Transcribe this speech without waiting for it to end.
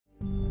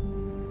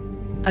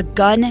a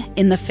gun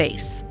in the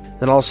face.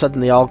 Then all of a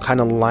sudden, they all kind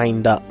of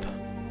lined up.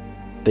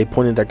 They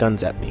pointed their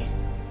guns at me.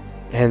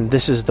 And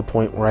this is the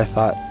point where I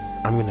thought,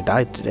 I'm going to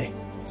die today.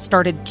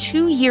 Started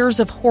 2 years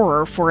of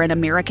horror for an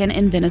American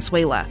in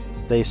Venezuela.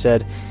 They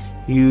said,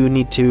 you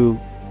need to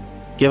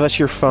give us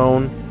your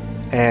phone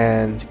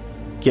and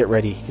get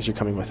ready because you're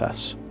coming with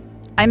us.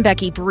 I'm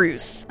Becky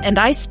Bruce, and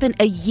I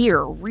spent a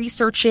year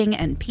researching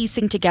and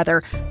piecing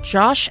together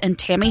Josh and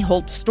Tammy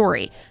Holt's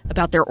story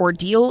about their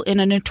ordeal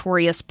in a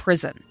notorious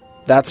prison.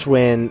 That's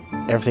when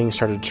everything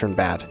started to turn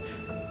bad.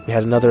 We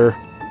had another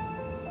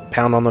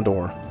pound on the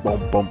door.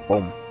 Boom, boom,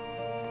 boom.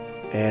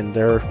 And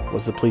there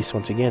was the police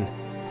once again.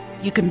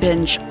 You can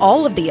binge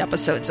all of the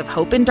episodes of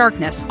Hope in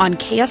Darkness on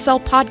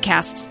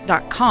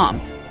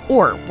KSLpodcasts.com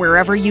or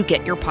wherever you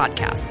get your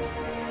podcasts.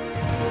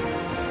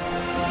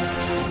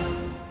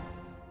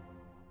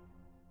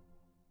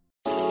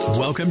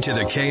 Welcome to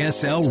the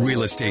KSL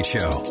Real Estate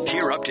Show.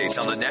 Hear updates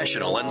on the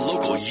national and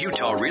local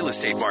Utah real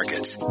estate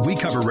markets. We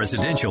cover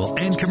residential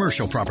and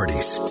commercial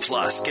properties.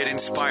 Plus, get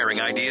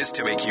inspiring ideas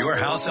to make your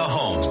house a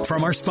home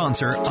from our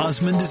sponsor,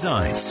 Osmond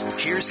Designs.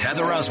 Here's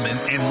Heather Osmond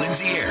and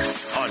Lindsay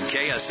Aerts on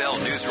KSL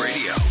News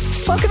Radio.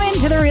 Welcome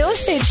into the Real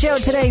Estate Show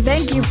today.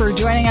 Thank you for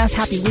joining us.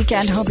 Happy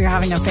weekend. Hope you're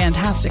having a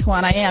fantastic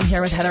one. I am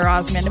here with Heather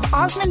Osmond of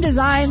Osmond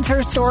Designs.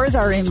 Her stores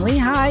are in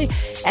Lehigh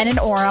and in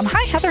Orem.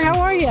 Hi, Heather. How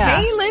are you?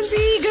 Hey,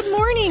 Lindsay. Good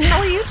morning. How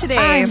are you today?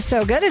 I'm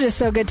so good. It is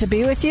so good to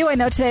be with you. I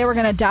know today we're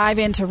going to dive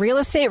into real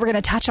estate. We're going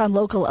to touch on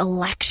local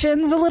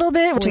elections a little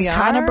bit, which is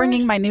kind of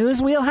bringing my news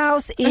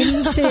wheelhouse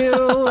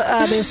into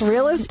this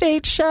real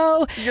estate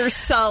show. You're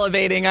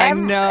salivating, I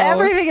know.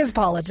 Everything is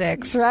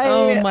politics, right?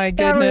 Oh, my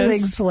goodness.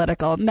 Everything's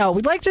political. No,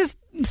 we'd like to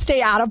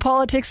stay out of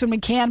politics when we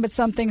can, but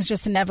some things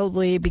just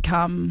inevitably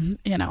become,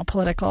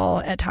 political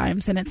at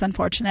times, and it's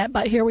unfortunate,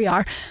 but here we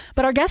are.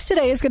 But our guest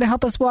today is going to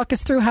help us walk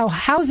us through how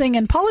housing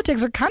and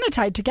politics are kind of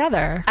tied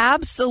together.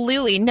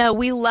 Absolutely. No,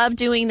 we love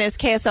doing this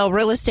KSL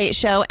Real Estate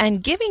Show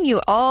and giving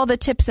you all the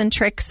tips and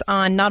tricks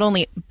on not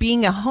only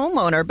being a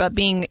homeowner, but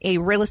being a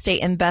real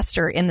estate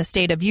investor in the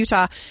state of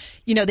Utah.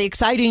 The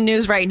exciting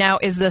news right now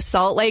is the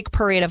Salt Lake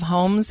Parade of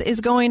Homes is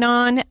going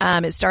on.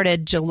 It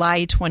started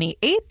July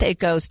 28th. It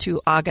goes to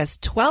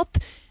August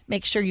 12th.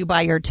 Make sure you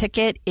buy your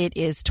ticket. It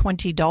is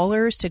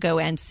 $20 to go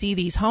and see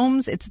these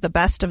homes. It's the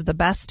best of the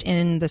best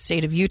in the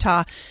state of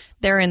Utah.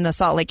 They're in the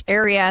Salt Lake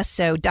area,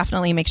 so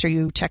definitely make sure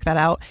you check that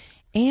out.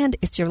 And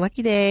it's your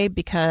lucky day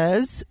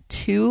because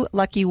 2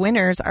 lucky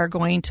winners are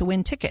going to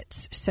win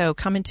tickets. So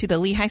come into the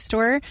Lehigh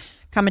store,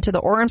 come into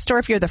the Orem store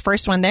if you're the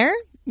first one there.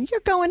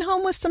 You're going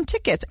home with some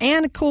tickets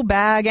and a cool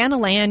bag and a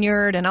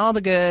lanyard and all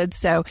the goods.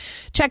 So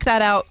check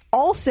that out.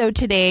 Also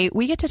today,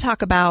 we get to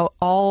talk about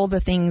all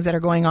the things that are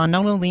going on,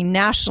 not only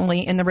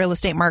nationally in the real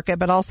estate market,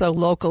 but also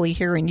locally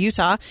here in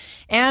Utah.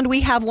 And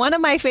we have one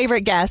of my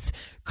favorite guests,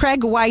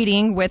 Craig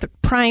Whiting with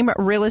Prime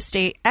Real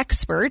Estate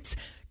Experts.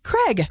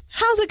 Craig,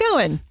 how's it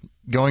going?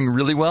 Going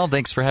really well.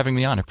 Thanks for having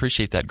me on. I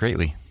appreciate that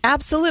greatly.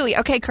 Absolutely.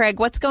 Okay, Craig,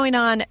 what's going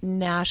on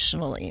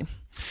nationally?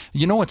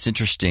 You know what's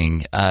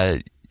interesting?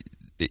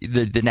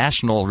 The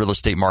national real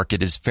estate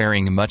market is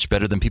faring much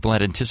better than people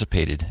had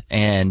anticipated.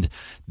 And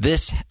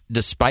this,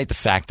 despite the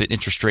fact that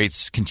interest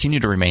rates continue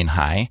to remain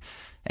high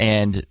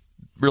and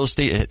real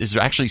estate is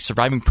actually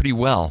surviving pretty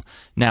well.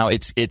 Now,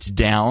 it's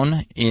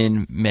down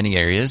in many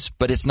areas,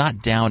 but it's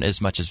not down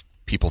as much as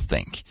people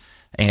think.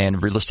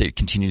 And real estate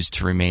continues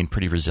to remain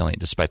pretty resilient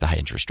despite the high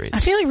interest rates. I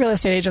feel like real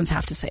estate agents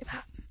have to say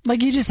that.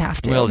 Like, you just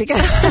have to. Well,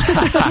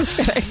 just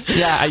kidding.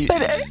 Yeah.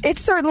 But it's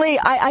certainly,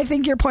 I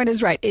think your point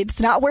is right. It's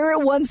not where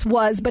it once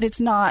was, but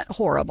it's not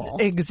horrible.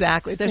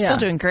 Exactly. They're still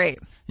doing great.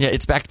 Yeah,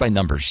 it's backed by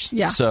numbers.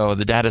 Yeah. So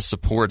the data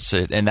supports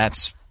it, and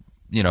that's,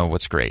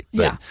 what's great.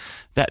 But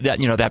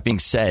that being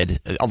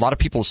said, a lot of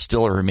people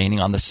still are remaining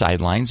on the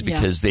sidelines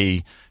because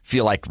they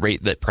feel like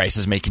that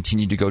prices may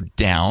continue to go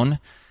down.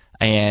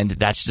 And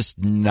that's just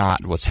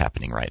not what's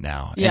happening right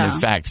now. Yeah. And in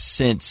fact,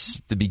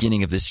 since the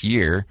beginning of this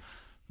year,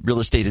 real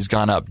estate has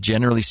gone up,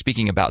 generally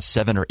speaking, about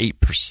 7 or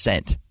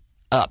 8%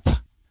 up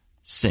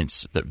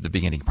since the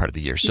beginning part of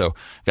the year. So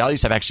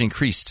values have actually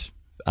increased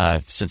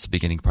since the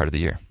beginning part of the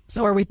year.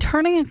 So are we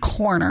turning a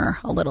corner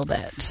a little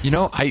bit?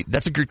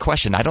 That's a good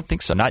question. I don't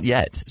think so. Not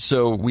yet.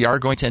 So we are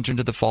going to enter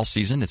into the fall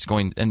season. It's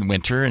going in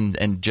winter,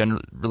 and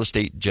real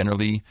estate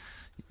generally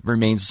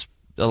remains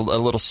a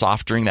little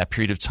soft during that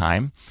period of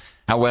time.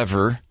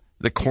 However,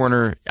 the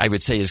corner, I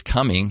would say, is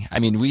coming. I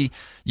mean,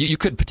 you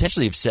could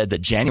potentially have said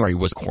that January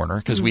was a corner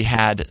because we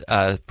had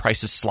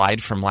prices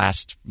slide from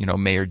last,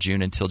 May or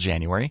June until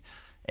January.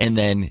 And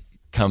then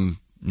come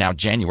now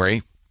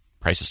January,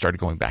 prices started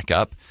going back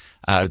up.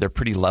 They're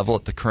pretty level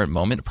at the current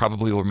moment. It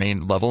probably will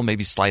remain level,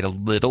 maybe slide a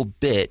little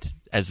bit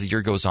as the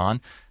year goes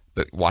on.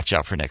 But watch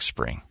out for next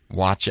spring.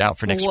 Watch out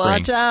for next spring.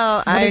 Watch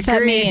out. What does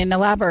that mean?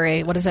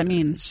 Elaborate. What does that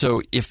mean?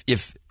 So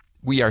if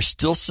we are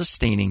still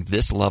sustaining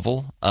this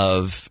level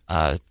of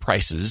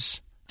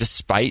prices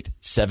despite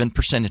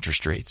 7%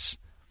 interest rates,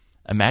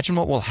 imagine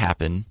what will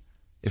happen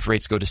if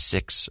rates go to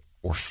 6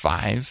 or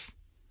 5.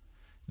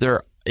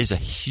 There is a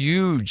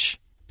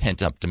huge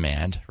pent-up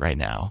demand right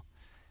now.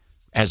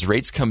 as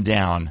rates come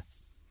down,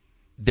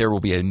 there will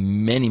be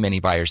many, many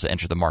buyers that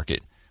enter the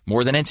market,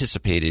 more than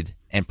anticipated,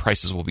 and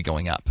prices will be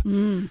going up.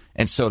 And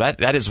so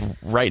that is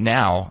right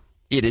now,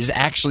 it is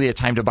actually a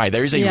time to buy.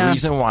 There is a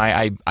reason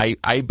why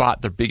I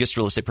bought the biggest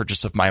real estate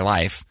purchase of my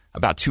life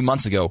about 2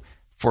 months ago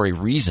for a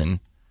reason,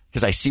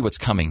 because I see what's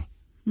coming.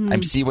 I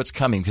see what's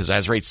coming because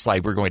as rates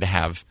slide, we're going to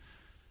have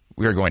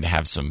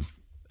some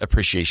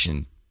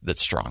appreciation that's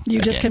strong.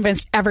 You just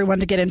convinced everyone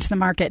to get into the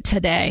market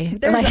today.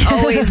 There's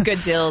always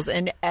good deals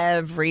in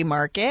every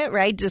market,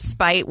 right?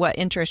 Despite what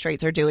interest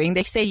rates are doing.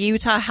 They say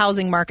Utah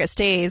housing market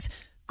stays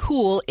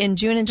cool. In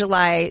June and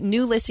July,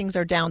 new listings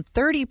are down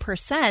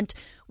 30%,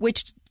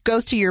 which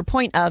goes to your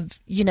point of,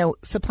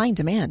 supply and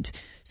demand.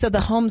 So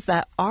the homes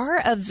that are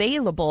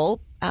available,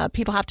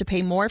 people have to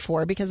pay more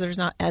for because there's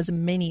not as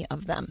many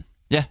of them.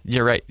 Yeah,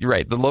 you're right.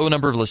 The low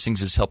number of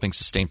listings is helping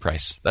sustain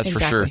price. That's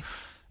Exactly. for sure.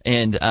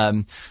 And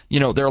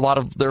there are a lot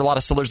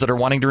of sellers that are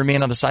wanting to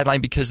remain on the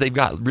sideline because they've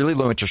got really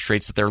low interest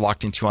rates that they're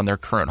locked into on their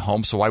current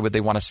home. So why would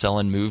they want to sell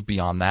and move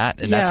beyond that?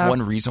 And that's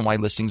one reason why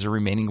listings are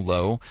remaining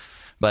low.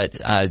 But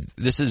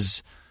this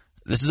is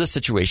a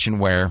situation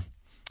where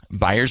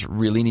buyers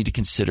really need to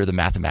consider the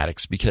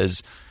mathematics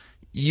because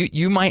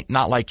you might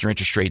not like your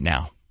interest rate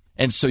now,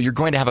 and so you're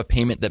going to have a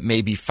payment that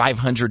may be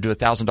 $500 to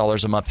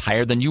 $1,000 a month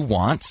higher than you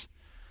want.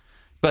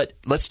 But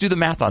let's do the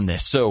math on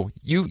this. So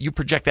you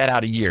project that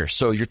out a year.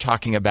 So you're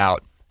talking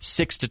about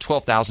 $6,000 to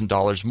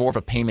 $12,000 more of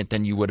a payment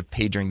than you would have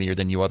paid during the year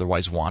than you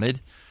otherwise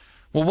wanted.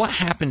 Well, what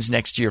happens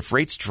next year if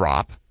rates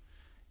drop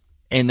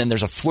and then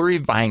there's a flurry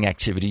of buying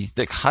activity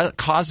that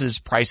causes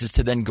prices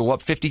to then go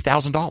up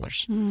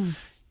 $50,000?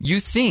 You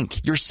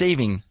think you're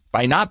saving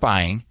by not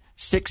buying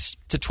 $6,000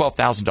 to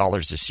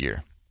 $12,000 this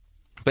year.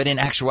 But in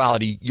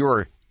actuality,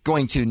 you're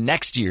going to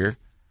next year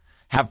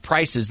have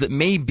prices that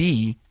may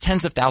be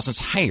tens of thousands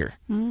higher.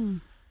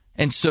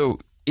 And so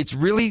it's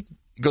really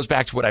goes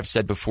back to what I've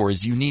said before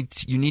is you need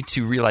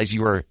to realize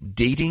you are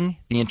dating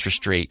the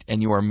interest rate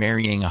and you are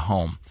marrying a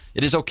home.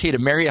 It is okay to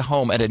marry a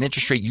home at an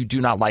interest rate you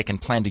do not like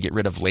and plan to get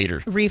rid of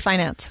later.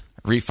 Refinance,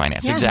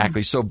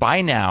 exactly. So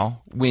buy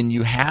now when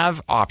you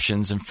have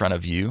options in front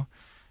of you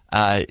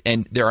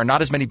and there are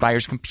not as many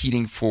buyers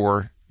competing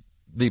for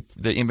the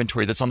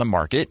inventory that's on the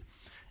market.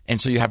 And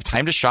so you have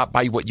time to shop,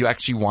 buy what you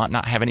actually want,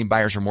 not have any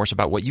buyer's remorse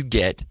about what you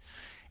get.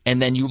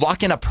 And then you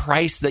lock in a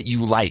price that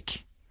you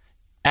like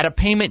at a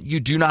payment you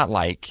do not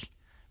like,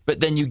 but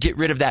then you get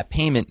rid of that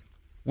payment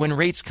when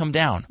rates come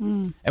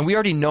down. And we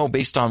already know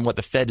based on what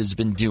the Fed has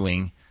been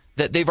doing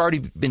that they've already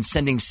been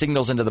sending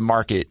signals into the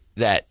market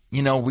that,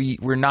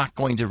 we're not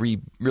going to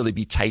really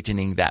be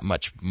tightening that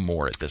much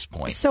more at this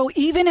point. So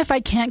even if I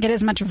can't get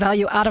as much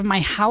value out of my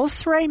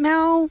house right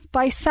now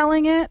by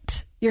selling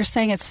it, you're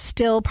saying it's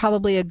still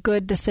probably a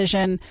good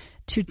decision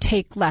to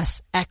take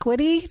less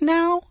equity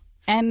now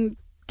and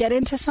get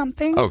into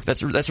something? Oh,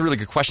 that's a really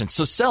good question.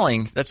 So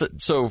selling,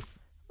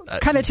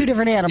 kind of two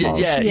different animals.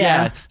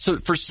 Yeah. So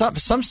for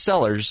some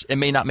sellers, it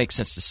may not make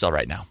sense to sell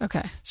right now.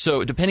 Okay.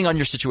 So depending on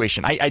your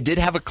situation, I did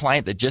have a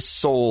client that just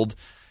sold,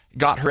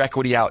 got her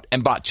equity out,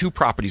 and bought 2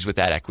 properties with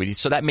that equity.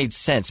 So that made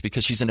sense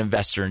because she's an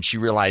investor and she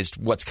realized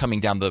what's coming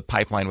down the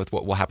pipeline with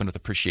what will happen with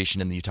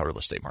appreciation in the Utah real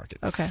estate market.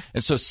 Okay.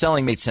 And so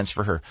selling made sense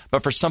for her.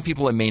 But for some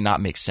people, it may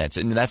not make sense.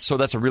 And that's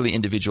a really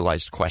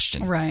individualized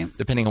question. Right.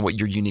 Depending on what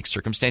your unique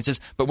circumstances.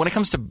 But when it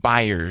comes to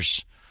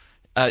buyers,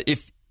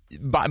 if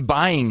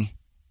buying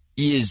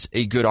is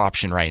a good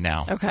option right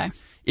now. Okay.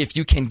 If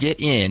you can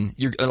get in,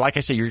 like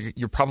I say,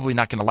 you're probably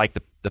not going to like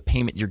the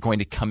payment you're going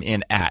to come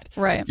in at.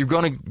 Right.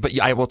 But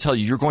I will tell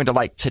you, you're going to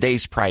like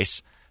today's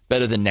price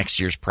better than next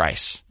year's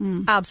price.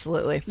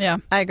 Absolutely. Yeah.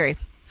 I agree.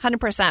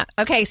 100%.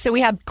 Okay, so we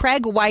have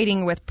Craig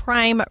Whiting with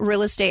Prime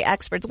Real Estate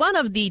Experts, one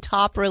of the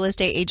top real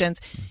estate agents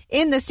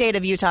in the state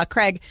of Utah.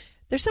 Craig,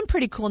 there's some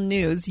pretty cool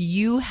news.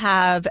 You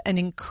have an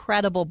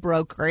incredible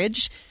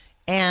brokerage.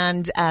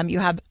 And you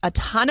have a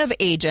ton of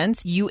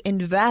agents. You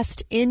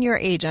invest in your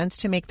agents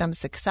to make them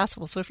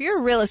successful. So if you're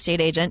a real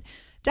estate agent,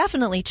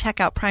 definitely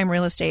check out Prime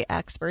Real Estate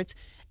Experts.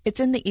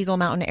 It's in the Eagle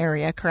Mountain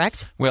area,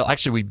 correct? Well,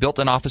 actually, we built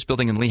an office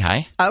building in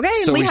Lehigh. Okay,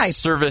 so Lehigh.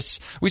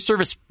 We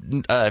service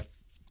the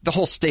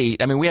whole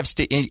state. I mean, we have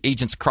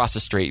agents across the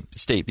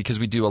state because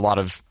we do a lot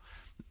of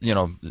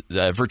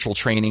virtual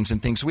trainings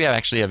and things. We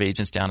actually have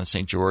agents down in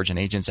St. George and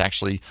agents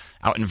actually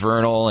out in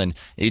Vernal and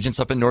agents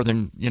up in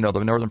northern, the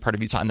northern part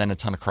of Utah, and then a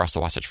ton across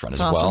the Wasatch Front as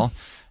well.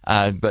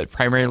 But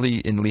primarily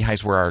in Lehigh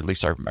is where at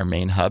least our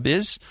main hub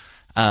is.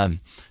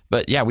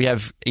 But yeah, we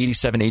have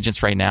 87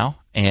 agents right now.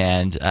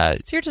 And so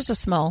you're just a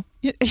small.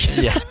 Yeah.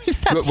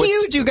 That's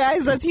huge, you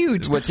guys. That's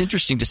huge. What's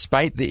interesting,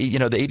 despite the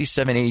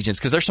 87 agents,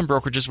 because there's some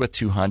brokerages with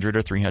 200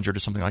 or 300 or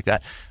something like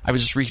that. I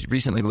was just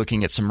recently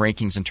looking at some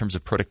rankings in terms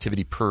of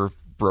productivity per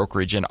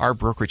brokerage, and our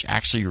brokerage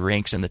actually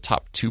ranks in the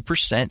top 2%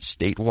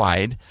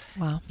 statewide.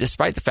 Wow.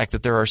 Despite the fact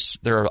that there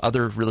are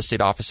other real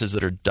estate offices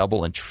that are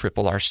double and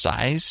triple our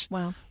size.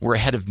 Wow. We're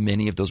ahead of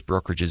many of those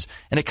brokerages,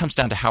 and it comes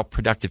down to how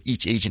productive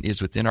each agent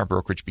is within our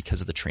brokerage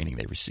because of the training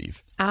they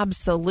receive.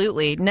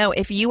 Absolutely. No,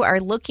 if you are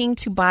looking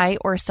to buy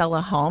or sell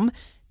a home,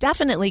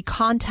 definitely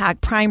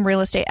contact Prime Real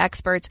Estate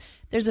Experts.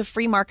 There's a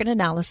free market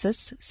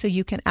analysis so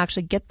you can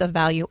actually get the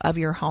value of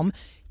your home.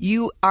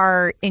 You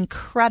are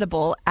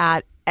incredible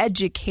at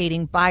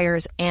educating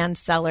buyers and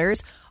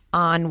sellers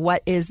on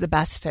what is the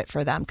best fit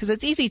for them. Because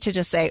it's easy to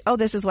just say, oh,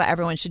 this is what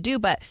everyone should do.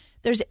 But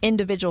there's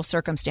individual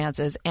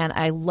circumstances. And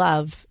I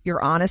love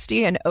your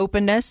honesty and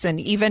openness, and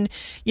even,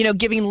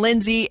 giving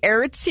Lindsay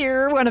Aerts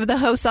here, one of the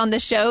hosts on the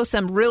show,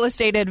 some real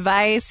estate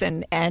advice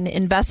and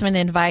investment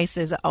advice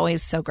is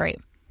always so great.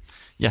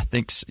 Yeah,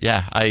 thanks.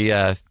 Yeah,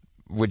 I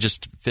would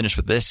just finish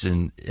with this,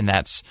 and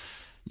that's,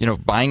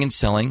 buying and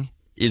selling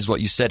is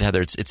what you said,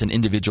 Heather. It's an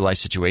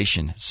individualized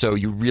situation. So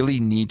you really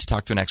need to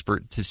talk to an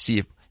expert to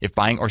see if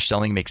buying or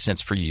selling makes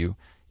sense for you.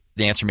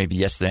 The answer may be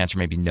yes, the answer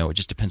may be no. It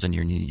just depends on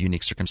your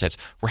unique circumstance.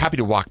 We're happy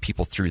to walk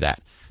people through that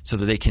so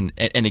that they can,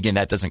 and again,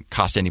 that doesn't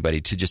cost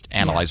anybody to just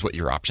analyze what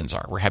your options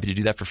are. We're happy to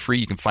do that for free.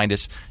 You can find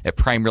us at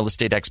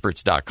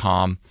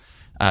primerealestateexperts.com.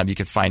 You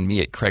can find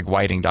me at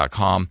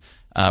craigwhiting.com.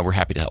 We're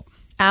happy to help.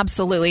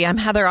 Absolutely. I'm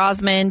Heather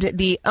Osmond,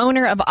 the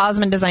owner of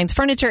Osmond Designs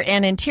Furniture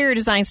and Interior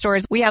Design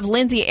Stores. We have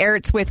Lindsay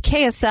Aerts with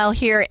KSL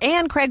here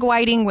and Craig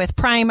Whiting with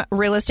Prime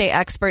Real Estate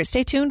Experts.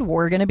 Stay tuned.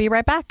 We're going to be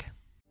right back.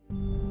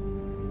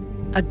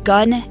 A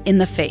gun in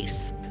the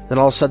face. Then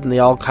all of a sudden they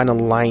all kind of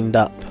lined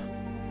up.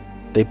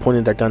 They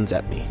pointed their guns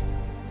at me.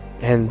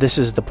 And this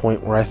is the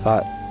point where I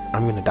thought,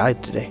 I'm going to die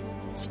today.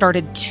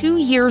 Started 2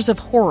 years of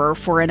horror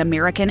for an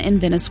American in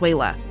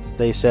Venezuela.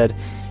 They said,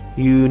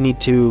 you need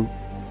to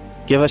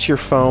give us your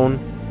phone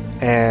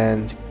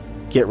and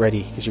get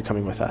ready because you're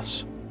coming with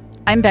us.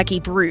 I'm Becky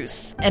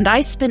Bruce, and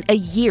I spent a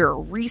year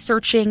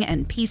researching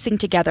and piecing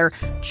together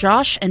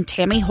Josh and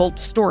Tammy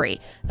Holt's story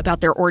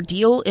about their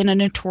ordeal in a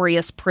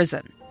notorious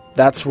prison.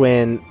 That's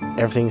when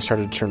everything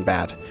started to turn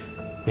bad.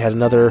 We had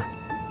another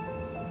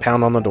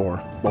pound on the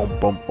door. Boom,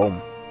 boom,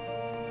 boom.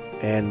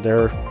 And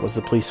there was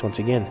the police once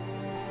again.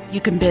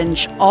 You can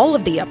binge all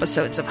of the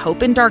episodes of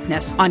Hope in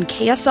Darkness on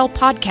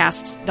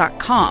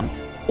KSLpodcasts.com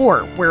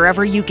or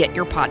wherever you get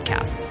your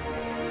podcasts.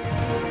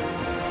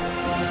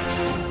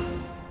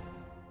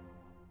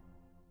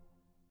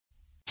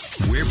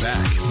 We're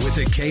back with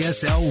the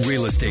KSL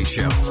Real Estate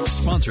Show,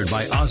 sponsored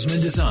by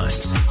Osmond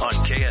Designs on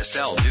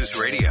KSL News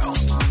Radio.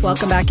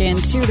 Welcome back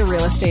into the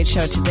Real Estate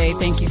Show today.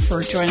 Thank you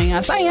for joining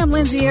us. I am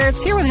Lindsay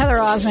Aerts here with Heather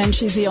Osmond.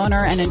 She's the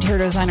owner and interior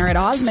designer at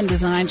Osmond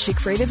Design. She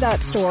created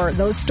that store,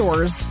 those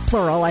stores,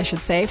 plural, I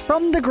should say,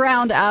 from the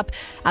ground up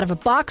out of a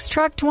box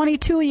truck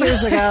 22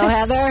 years ago,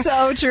 Heather.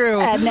 So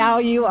true. And now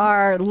you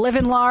are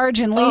living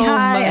large in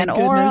Lehigh and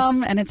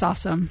Orem, and it's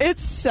awesome.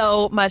 It's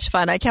so much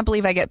fun. I can't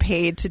believe I get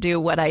paid to do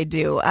what I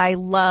do. I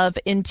love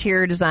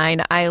interior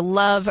design. I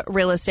love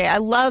real estate. I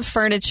love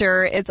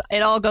furniture.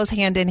 It all goes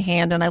hand in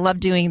hand, and I love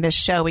doing this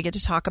show. We get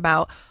to talk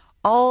about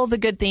all the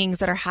good things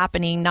that are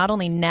happening, not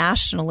only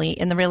nationally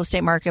in the real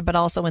estate market, but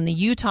also in the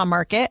Utah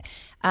market.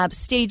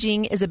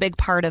 Staging is a big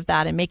part of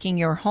that, and making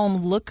your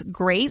home look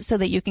great so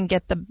that you can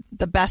get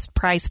the best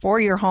price for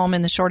your home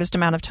in the shortest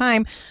amount of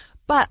time.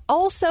 But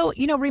also,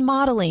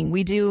 remodeling.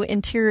 We do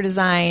interior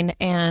design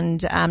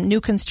and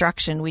new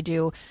construction. We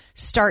do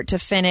start to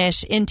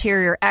finish,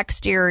 interior,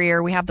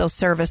 exterior. We have those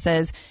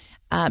services.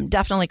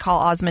 Definitely call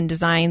Osmond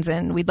Designs,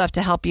 and we'd love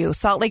to help you.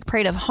 Salt Lake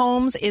Parade of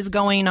Homes is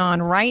going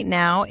on right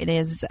now. It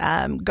is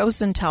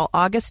goes until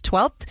August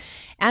 12th,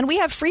 and we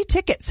have free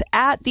tickets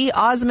at the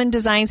Osmond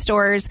Design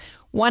stores.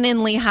 One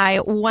in Lehigh,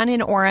 one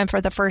in Orem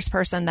for the first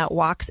person that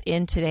walks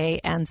in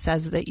today and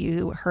says that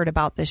you heard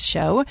about this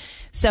show.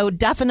 So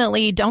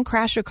definitely don't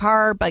crash your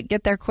car, but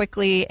get there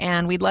quickly.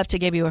 And we'd love to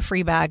give you a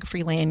free bag,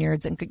 free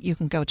lanyards, and you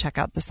can go check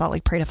out the Salt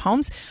Lake Parade of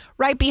Homes.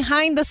 Right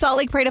behind the Salt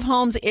Lake Parade of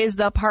Homes is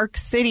the Park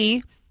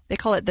City. They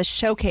call it the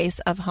showcase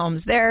of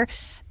homes there.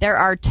 There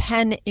are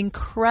 10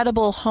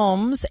 incredible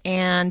homes,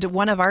 and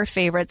one of our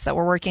favorites that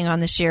we're working on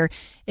this year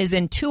is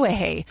in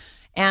Tuahey.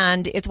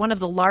 And it's one of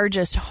the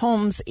largest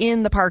homes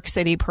in the Park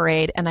City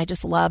Parade. And I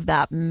just love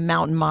that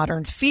mountain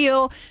modern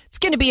feel. It's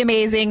going to be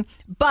amazing.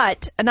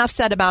 But enough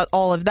said about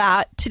all of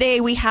that.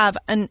 Today we have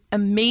an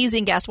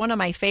amazing guest, one of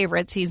my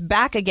favorites. He's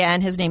back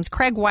again. His name's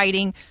Craig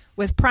Whiting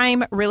with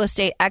Prime Real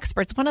Estate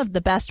Experts, one of the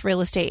best real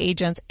estate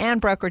agents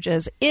and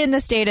brokerages in the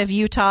state of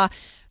Utah,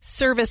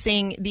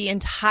 servicing the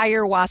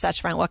entire Wasatch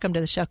Front. Welcome to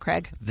the show,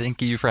 Craig.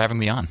 Thank you for having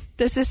me on.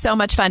 This is so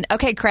much fun.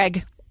 Okay,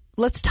 Craig.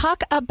 Let's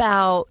talk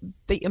about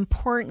the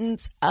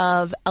importance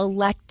of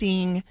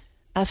electing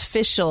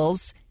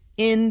officials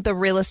in the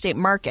real estate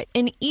market.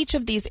 In each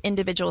of these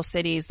individual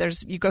cities,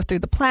 you go through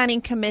the planning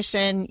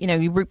commission,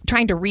 you're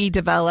trying to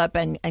redevelop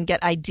and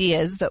get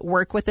ideas that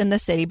work within the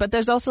city, but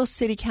there's also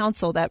city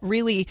council that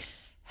really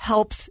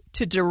helps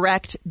to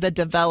direct the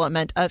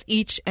development of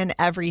each and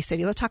every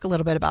city. Let's talk a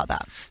little bit about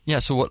that. Yeah,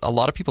 so what a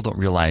lot of people don't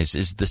realize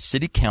is the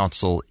city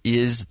council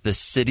is the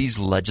city's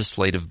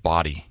legislative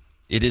body.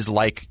 It is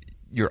like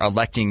you're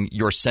electing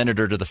your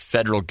senator to the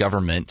federal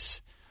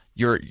government,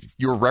 your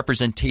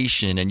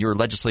representation and your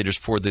legislators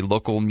for the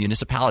local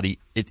municipality,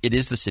 it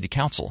is the city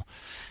council.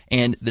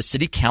 And the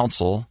city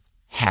council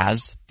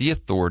has the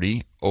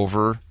authority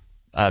over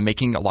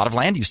making a lot of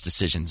land use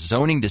decisions,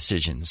 zoning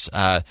decisions,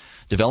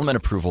 development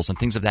approvals, and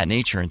things of that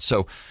nature. And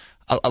so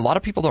a lot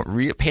of people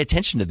don't pay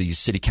attention to these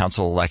city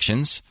council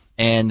elections,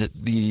 and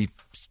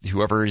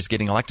whoever is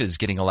getting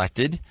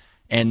elected.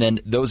 And then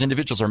those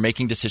individuals are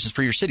making decisions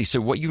for your city.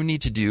 So what you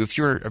need to do, if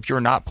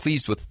you're not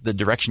pleased with the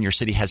direction your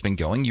city has been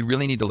going, you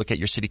really need to look at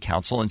your city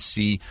council and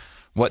see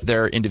what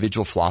their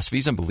individual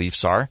philosophies and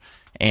beliefs are.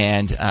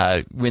 And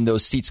when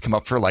those seats come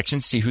up for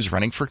elections, see who's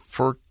running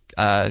for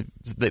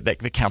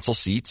the council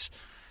seats,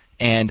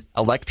 and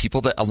elect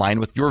people that align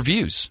with your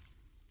views.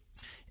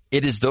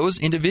 It is those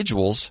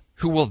individuals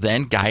who will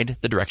then guide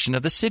the direction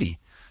of the city.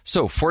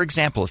 So, for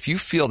example, if you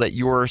feel that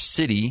your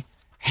city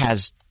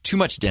has too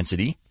much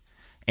density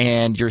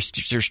and your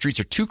streets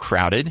are too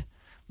crowded,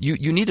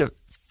 you need to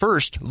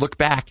first look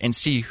back and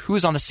see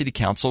who's on the city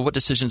council, what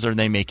decisions are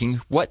they making,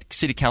 what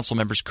city council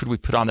members could we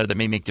put on there that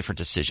may make different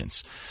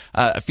decisions.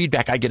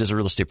 Feedback I get as a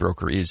real estate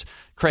broker is,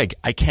 Craig,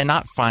 I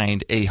cannot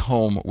find a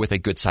home with a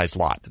good-sized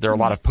lot. There are a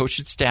lot of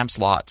postage stamps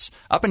lots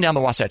up and down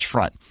the Wasatch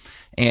Front,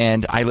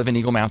 and I live in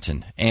Eagle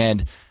Mountain.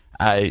 And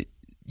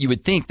you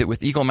would think that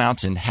with Eagle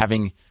Mountain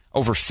having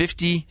over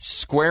 50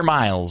 square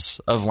miles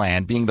of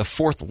land, being the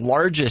fourth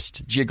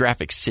largest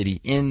geographic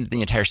city in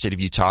the entire state of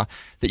Utah,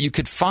 that you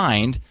could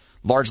find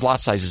large lot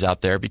sizes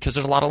out there because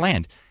there's a lot of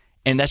land.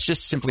 And that's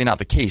just simply not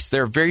the case.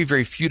 There are very,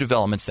 very few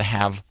developments that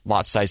have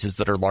lot sizes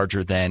that are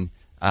larger than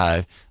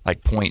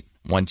like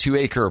 0.12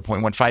 acre or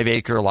 0.15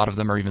 acre. A lot of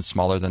them are even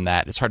smaller than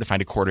that. It's hard to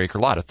find a quarter acre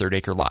lot, a third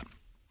acre lot,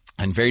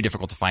 and very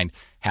difficult to find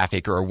half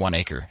acre or 1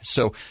 acre.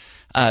 So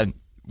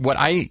what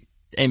I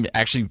am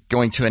actually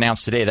going to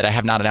announce today that I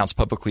have not announced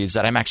publicly is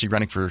that I'm actually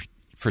running for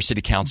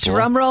city council.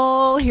 Drum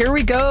roll, here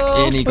we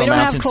go. In Eagle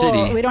Mountain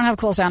City. We don't have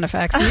cool sound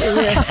effects.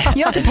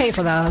 You have to pay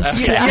for those.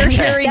 Okay. You're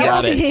hearing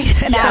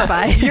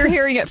it. You're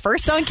hearing it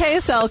first on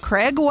KSL.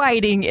 Craig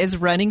Whiting is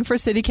running for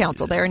city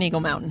council there in Eagle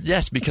Mountain.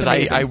 Yes, because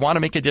I want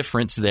to make a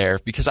difference there,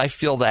 because I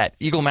feel that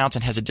Eagle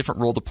Mountain has a different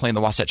role to play in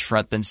the Wasatch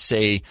Front than,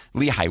 say,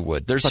 Lehigh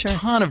would. There's a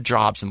ton of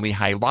jobs in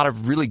Lehigh, a lot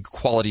of really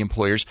quality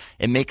employers.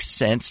 It makes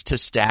sense to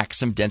stack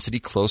some density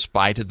close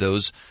by to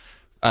those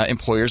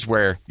employers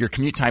where your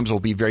commute times will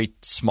be very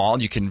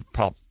small. You can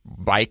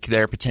bike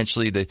there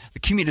potentially. The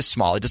commute is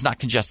small. It does not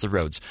congest the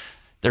roads.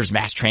 There's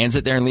mass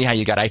transit there in Lehigh.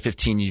 You've got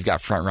I-15, you've got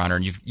Front Runner,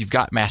 and you've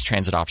got mass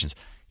transit options.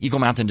 Eagle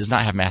Mountain does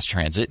not have mass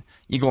transit.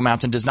 Eagle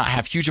Mountain does not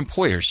have huge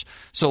employers.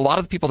 So a lot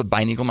of the people that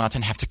buy in Eagle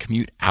Mountain have to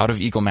commute out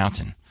of Eagle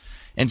Mountain.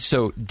 And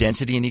so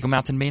density in Eagle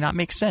Mountain may not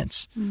make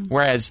sense.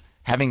 Whereas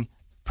having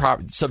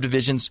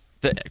subdivisions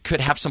that could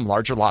have some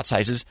larger lot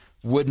sizes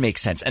would make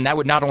sense. And that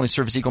would not only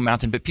serve as Eagle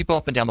Mountain, but people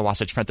up and down the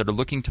Wasatch Front that are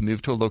looking to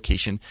move to a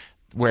location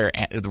where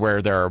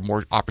there are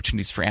more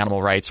opportunities for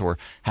animal rights, or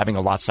having a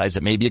lot size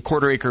that may be a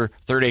quarter acre,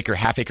 third acre,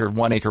 half acre,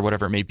 1 acre,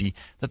 whatever it may be,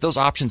 that those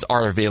options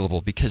are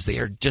available, because they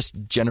are just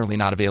generally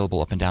not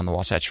available up and down the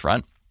Wasatch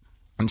Front.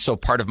 And so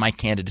part of my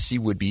candidacy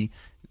would be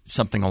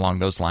something along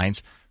those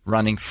lines,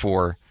 running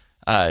for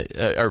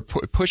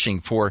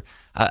pushing for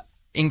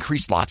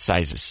increased lot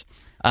sizes.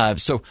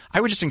 So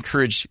I would just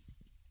encourage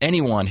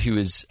anyone who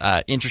is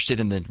interested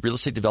in the real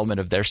estate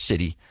development of their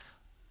city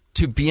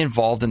to be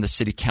involved in the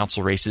city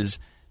council races,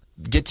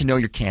 get to know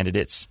your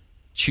candidates,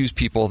 choose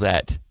people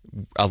that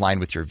align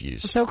with your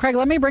views. So, Craig,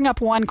 let me bring up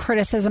one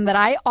criticism that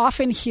I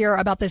often hear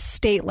about the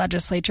state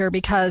legislature,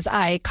 because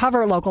I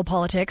cover local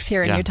politics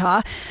here in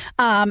Utah.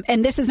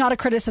 And this is not a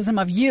criticism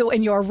of you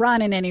and your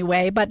run in any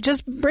way, but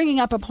just bringing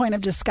up a point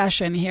of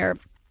discussion here.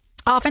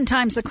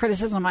 Oftentimes the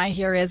criticism I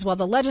hear is, well,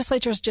 the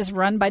legislature is just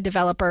run by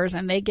developers,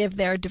 and they give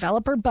their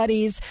developer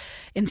buddies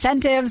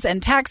incentives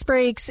and tax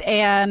breaks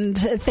and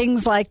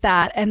things like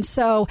that. And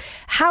so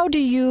how do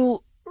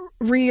you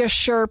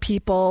reassure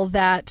people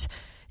that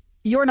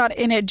you're not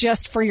in it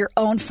just for your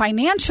own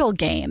financial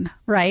gain,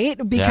 right?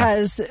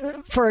 Because,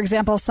 for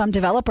example, some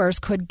developers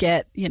could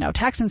get,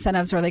 tax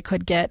incentives, or they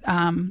could get,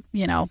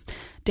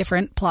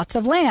 different plots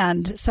of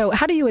land. So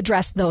how do you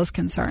address those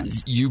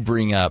concerns? You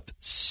bring up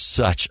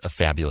such a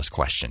fabulous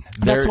question.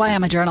 That's why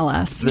I'm a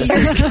journalist. This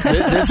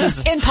is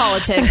in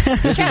politics.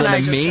 This is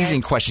an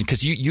amazing question,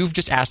 because you've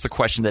just asked the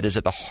question that is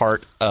at the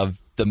heart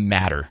of the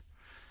matter.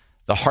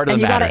 The heart of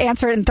the matter. And you got to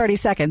answer it in 30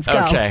 seconds.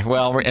 Go. Okay.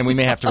 Well, and we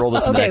may have to roll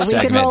this in the next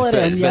segment. Okay, we can roll it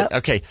in. Yep.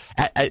 Okay.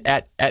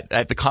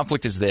 At the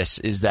conflict is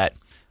that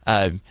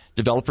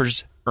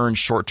developers earn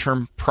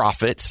short-term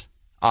profit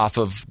off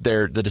of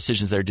the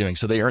decisions they're doing.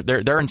 So they're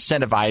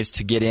incentivized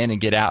to get in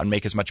and get out and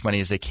make as much money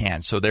as they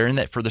can. So they're in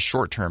it for the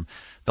short term.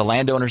 The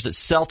landowners that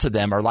sell to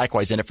them are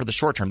likewise in it for the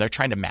short term. They're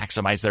trying to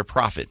maximize their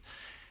profit.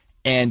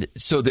 And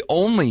so the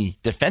only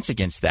defense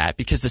against that,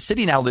 because the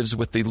city now lives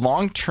with the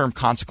long-term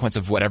consequence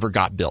of whatever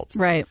got built.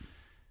 Right.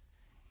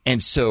 And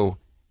so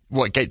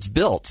what gets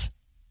built,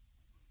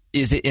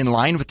 is it in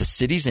line with the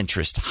city's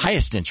interest,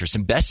 highest interest,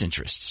 and best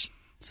interests?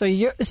 So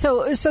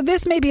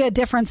this may be a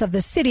difference of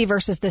the city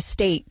versus the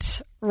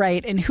state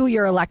right, and who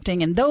you're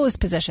electing in those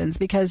positions,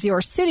 because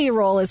your city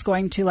role is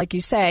going to, like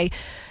you say,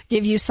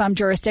 give you some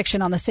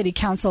jurisdiction on the city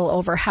council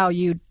over how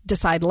you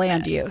decide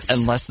land use.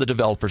 Unless the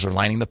developers are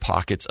lining the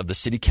pockets of the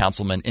city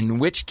councilman, in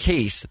which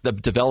case the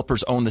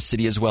developers own the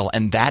city as well.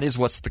 And that is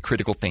what's the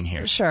critical thing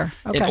here. Sure.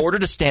 Okay. In order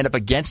to stand up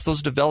against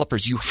those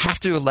developers, you have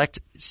to elect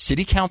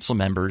city council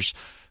members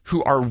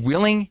who are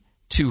willing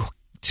to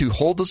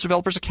hold those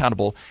developers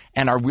accountable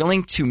and are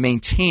willing to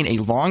maintain a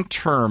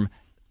long-term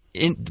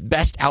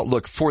best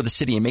outlook for the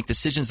city and make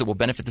decisions that will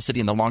benefit the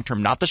city in the long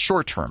term, not the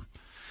short term.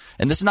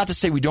 And this is not to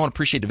say we don't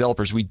appreciate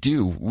developers. We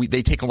do.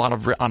 They take on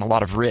a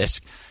lot of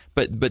risk.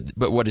 But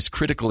what is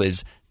critical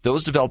is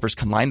those developers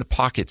can line the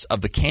pockets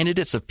of the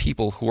candidates of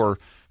people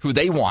who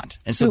they want,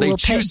 and so they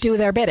choose do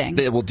their bidding.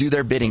 They will do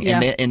their bidding, yeah.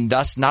 and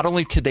thus not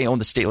only could they own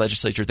the state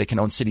legislature, they can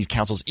own city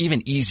councils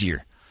even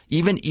easier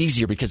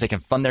because they can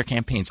fund their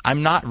campaigns.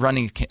 I'm not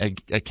running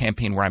a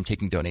campaign where I'm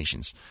taking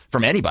donations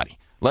from anybody,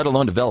 let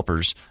alone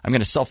developers. I'm going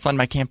to self-fund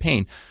my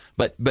campaign.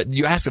 But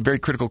you ask a very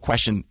critical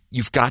question.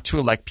 You've got to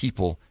elect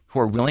people who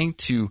are willing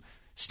to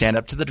stand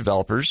up to the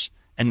developers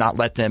and not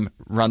let them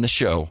run the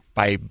show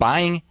by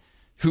buying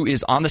who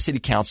is on the city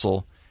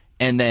council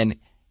and then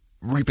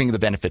reaping the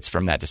benefits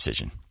from that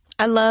decision.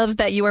 I love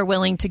that you are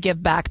willing to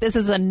give back. This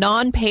is a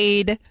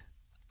non-paid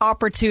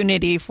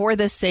opportunity for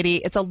the city.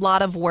 It's a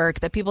lot of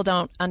work that people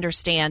don't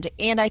understand.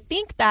 And I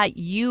think that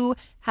you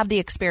have the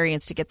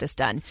experience to get this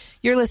done.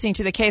 You're listening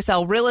to the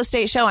KSL Real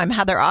Estate Show. I'm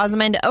Heather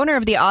Osmond, owner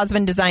of the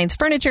Osmond Designs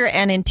Furniture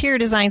and Interior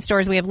Design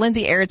Stores. We have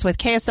Lindsay Aerts with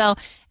KSL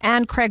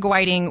and Craig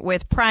Whiting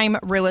with Prime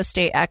Real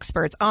Estate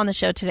Experts on the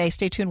show today.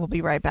 Stay tuned. We'll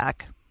be right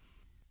back.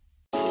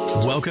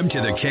 Welcome to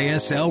the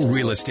KSL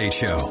Real Estate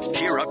Show.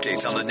 Hear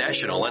updates on the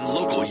national and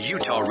local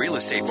Utah real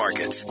estate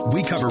markets.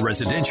 We cover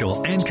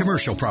residential and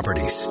commercial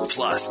properties.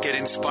 Plus, get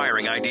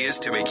inspiring ideas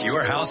to make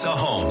your house a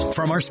home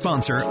from our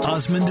sponsor,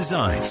 Osmond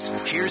Designs.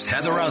 Here's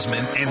Heather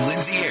Osmond and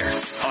Lindsay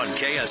Aerts on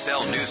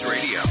KSL News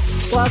Radio.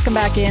 Welcome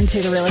back into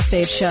the Real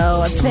Estate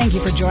Show. Thank you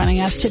for joining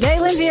us today.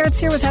 Lindsay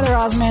Aerts here with Heather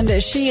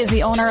Osmond. She is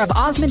the owner of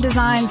Osmond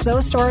Designs.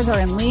 Those stores are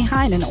in Lehi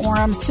and in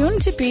Orem, soon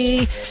to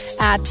be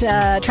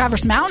at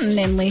Traverse Mountain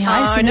in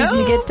Lehi. As soon as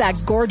you get that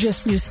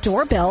gorgeous new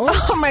store built.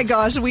 Oh my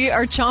gosh, we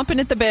are chomping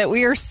at the bit.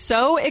 We are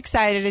so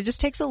excited. It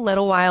just takes a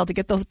little while to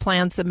get those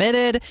plans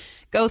submitted,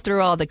 go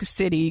through all the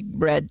city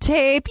red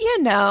tape,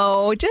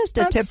 just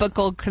a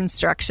typical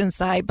construction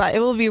site. But it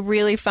will be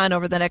really fun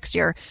over the next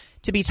year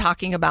to be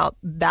talking about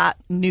that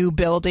new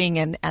building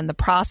and the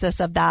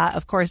process of that.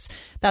 Of course,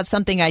 that's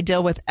something I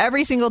deal with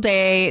every single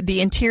day,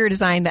 the interior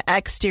design, the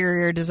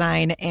exterior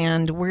design,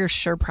 and we're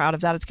sure proud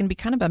of that. It's going to be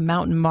kind of a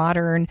mountain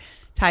modern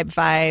type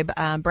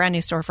vibe. Brand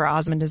new store for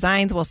Osmond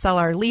Designs. We'll sell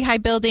our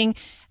Lehi building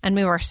and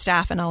move our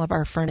staff and all of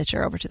our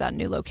furniture over to that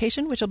new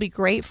location, which will be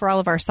great for all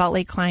of our Salt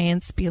Lake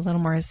clients, be a little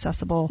more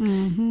accessible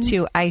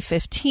to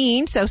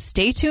I-15. So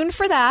stay tuned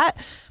for that.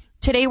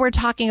 Today, we're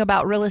talking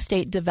about real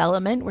estate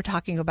development. We're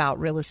talking about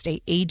real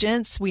estate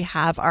agents. We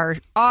have our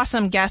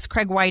awesome guest,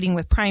 Craig Whiting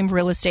with Prime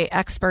Real Estate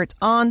Experts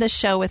on the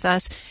show with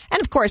us.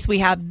 And of course, we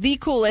have the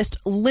coolest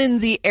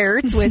Lindsay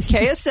Aerts with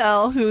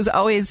KSL, who's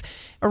always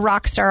a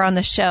rock star on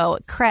the show.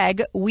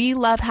 Craig, we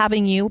love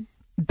having you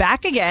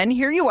back again.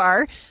 Here you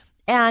are.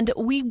 And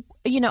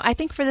I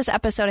think for this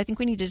episode, I think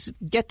we need to just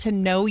get to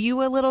know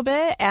you a little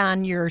bit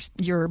and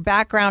your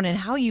background and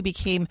how you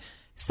became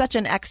such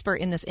an expert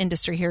in this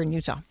industry here in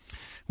Utah.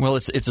 Well,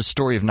 it's a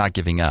story of not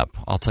giving up.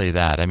 I'll tell you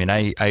that. I mean,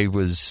 I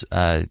was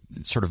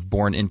sort of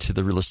born into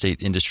the real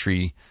estate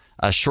industry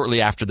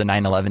shortly after the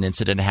 9/11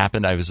 incident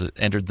happened. I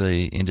entered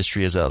the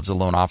industry as a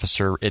loan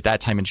officer. At that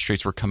time, interest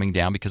rates were coming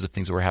down because of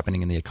things that were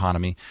happening in the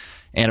economy.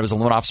 And I was a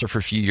loan officer for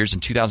a few years. In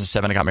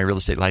 2007, I got my real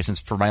estate license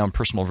for my own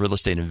personal real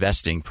estate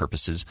investing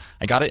purposes.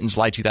 I got it in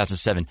July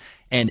 2007.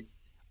 And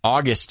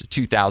August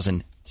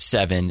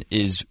 2007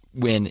 is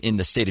when in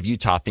the state of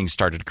Utah things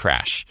started to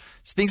crash.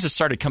 So things have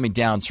started coming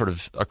down sort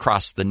of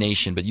across the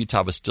nation, but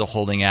Utah was still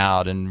holding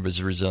out and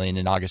was resilient.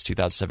 In August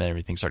 2007,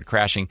 everything started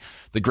crashing.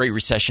 The Great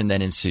Recession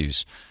then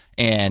ensues.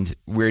 And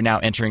we're now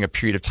entering a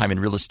period of time in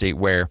real estate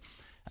where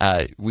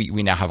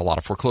we now have a lot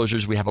of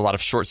foreclosures. We have a lot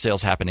of short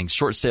sales happening.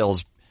 Short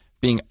sales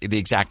being the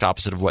exact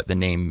opposite of what the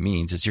name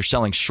means. Is you're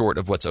selling short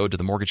of what's owed to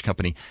the mortgage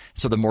company.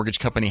 So the mortgage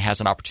company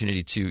has an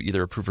opportunity to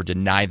either approve or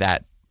deny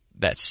that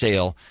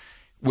sale,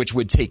 which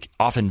would take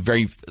often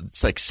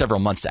it's like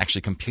several months to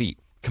actually complete.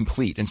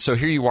 And so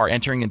here you are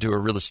entering into a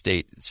real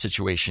estate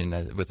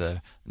situation with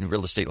a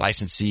real estate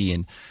licensee,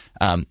 and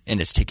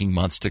it's taking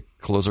months to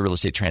close a real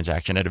estate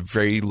transaction at a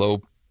very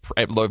low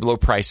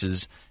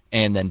prices,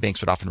 and then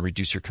banks would often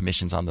reduce your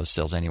commissions on those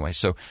sales anyway.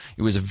 So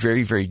it was a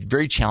very, very,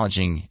 very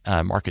challenging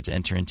market to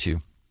enter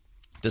into.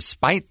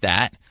 Despite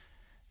that,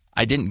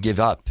 I didn't give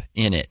up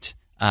in it.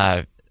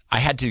 I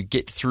had to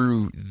get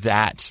through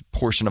that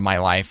portion of my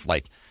life,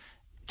 like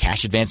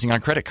cash advancing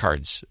on credit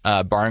cards,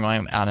 borrowing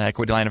on an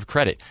equity line of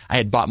credit. I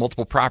had bought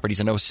multiple properties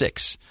in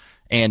 2006,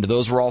 and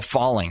those were all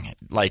falling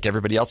like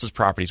everybody else's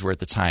properties were at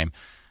the time.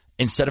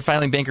 instead of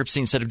filing bankruptcy,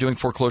 instead of doing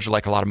foreclosure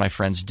like a lot of my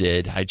friends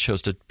did, I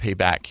chose to pay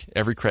back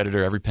every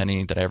creditor, every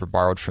penny that I ever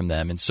borrowed from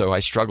them. And so I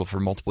struggled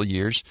for multiple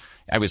years.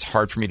 It was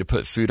hard for me to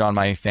put food on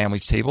my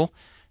family's table.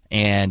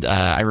 And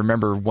I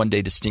remember one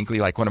day distinctly,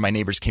 like one of my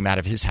neighbors came out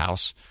of his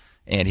house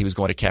and he was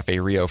going to Cafe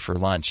Rio for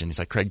lunch. And he's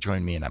like, Craig,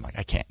 join me. And I'm like,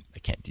 I can't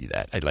do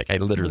that. I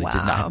literally did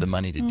not have the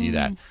money to do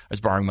that. I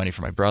was borrowing money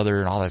from my brother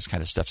and all that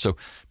kind of stuff. So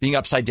being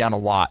upside down a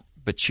lot,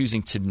 but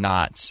choosing to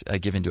not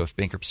give into a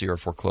bankruptcy or a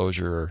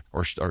foreclosure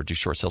or do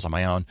short sales on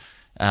my own,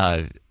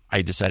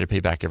 I decided to pay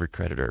back every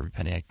creditor, every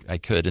penny I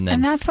could. And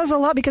that says a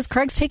lot because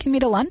Craig's taken me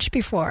to lunch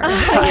before.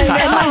 And my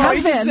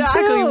husband,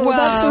 too. Wow.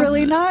 That's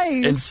really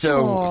nice. And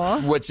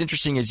so what's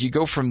interesting is you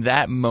go from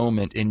that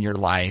moment in your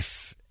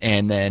life,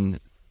 and then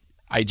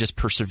I just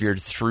persevered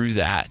through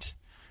that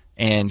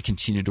and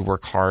continued to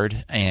work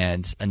hard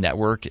and a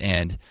network.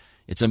 And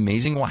it's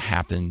amazing what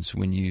happens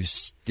when you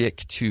stick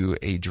to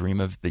a dream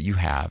that you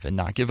have and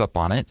not give up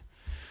on it,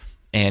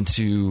 and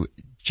to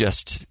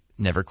just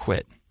never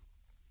quit.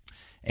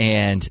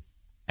 And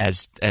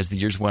as the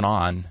years went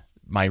on,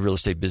 my real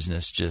estate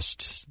business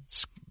just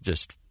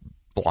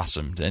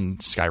blossomed and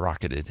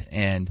skyrocketed.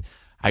 And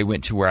I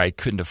went to where I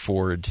couldn't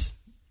afford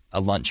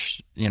a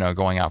lunch,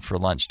 going out for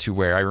lunch, to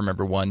where I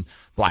remember one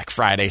Black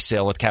Friday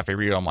sale with Cafe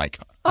Rio. I'm like,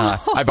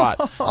 I bought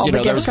all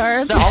the gift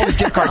cards. All these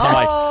gift cards. I'm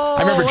like,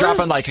 I remember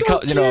dropping like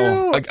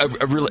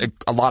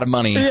a lot of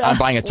money on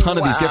buying a ton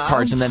of these gift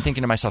cards, and then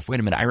thinking to myself, wait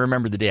a minute, I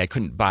remember the day I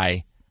couldn't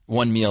buy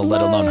one meal,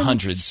 let alone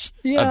hundreds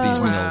of these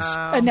meals.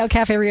 And now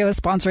Cafe Rio is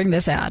sponsoring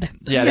this ad.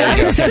 Yeah, there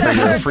you go.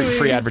 Cafe Rio,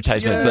 free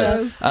advertisement.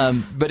 Yes.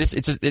 But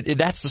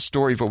that's the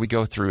story of what we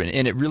go through,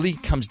 and it really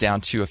comes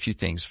down to a few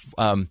things.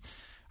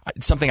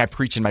 Something I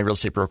preach in my real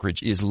estate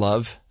brokerage is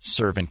love,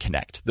 serve, and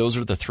connect. Those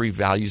are the three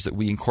values that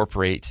we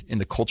incorporate in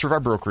the culture of our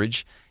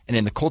brokerage and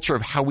in the culture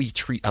of how we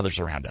treat others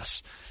around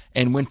us.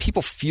 And when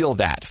people feel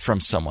that from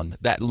someone,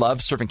 that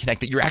love, serve, and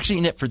connect, that you're actually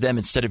in it for them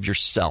instead of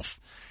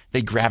yourself,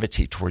 they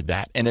gravitate toward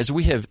that. And as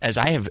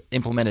I have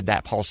implemented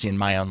that policy in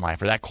my own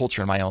life, or that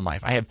culture in my own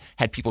life, I have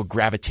had people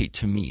gravitate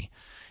to me.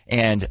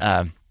 And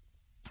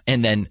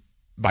then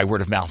by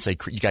word of mouth say,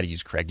 you got to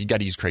use Craig. You got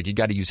to use Craig. You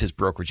got to use his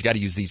brokerage. You got to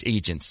use these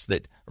agents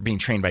that are being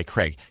trained by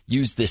Craig.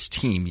 Use this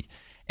team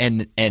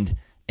and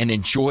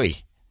enjoy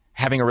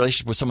having a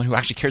relationship with someone who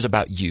actually cares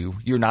about you.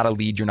 You're not a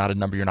lead. You're not a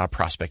number. You're not a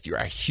prospect. You're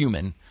a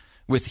human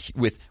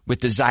with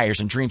desires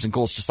and dreams and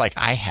goals, just like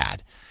I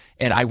had.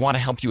 And I want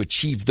to help you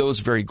achieve those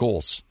very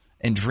goals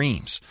and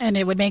dreams. And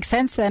it would make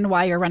sense then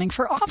why you're running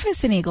for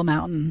office in Eagle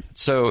Mountain.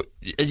 So,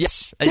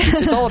 yes,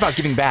 it's all about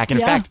giving back. And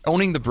in fact,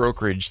 owning the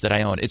brokerage that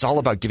I own, it's all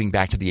about giving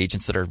back to the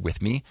agents that are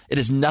with me. It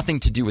has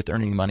nothing to do with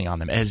earning money on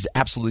them. It has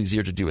absolutely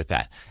zero to do with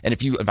that. And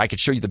if I could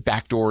show you the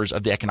back doors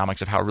of the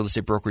economics of how a real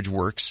estate brokerage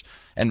works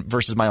and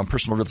versus my own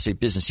personal real estate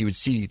business, you would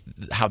see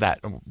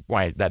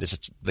why that is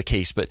the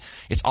case. But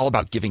it's all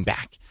about giving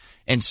back.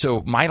 And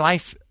so my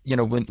life,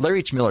 when Larry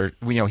H. Miller,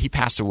 he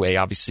passed away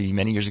obviously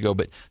many years ago,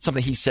 but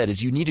something he said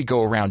is you need to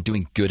go around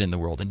doing good in the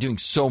world and doing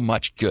so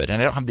much good.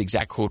 And I don't have the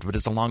exact quote, but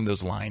it's along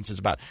those lines. It's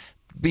about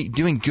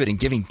doing good and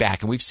giving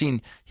back. And we've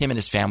seen him and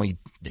his family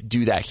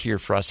do that here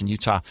for us in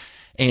Utah.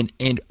 And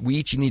we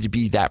each need to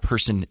be that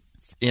person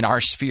in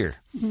our sphere.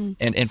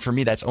 Mm-hmm. And for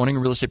me, that's owning a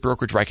real estate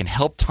brokerage where I can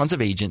help tons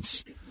of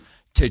agents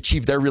to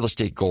achieve their real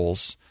estate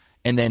goals.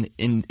 And then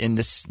in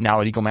this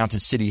now at Eagle Mountain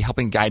City,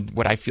 helping guide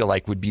what I feel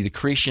like would be the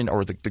creation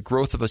or the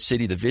growth of a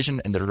city, the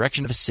vision and the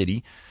direction of a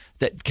city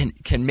that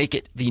can make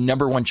it the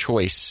number one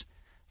choice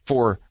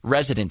for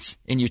residents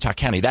in Utah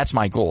County. That's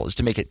my goal, is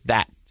to make it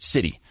that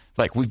city.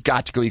 Like, we've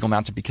got to go Eagle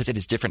Mountain because it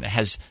is different. It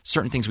has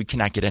certain things we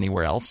cannot get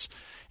anywhere else.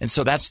 And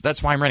so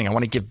that's why I'm running. I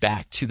want to give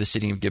back to the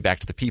city and give back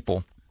to the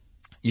people.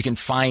 You can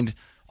find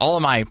all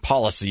of my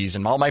policies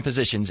and all my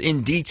positions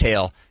in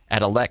detail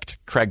at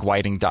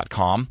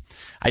electcraigwhiting.com.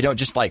 I don't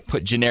just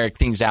put generic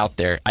things out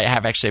there. I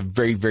have actually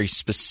very, very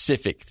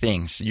specific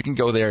things. You can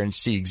go there and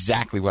see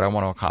exactly what I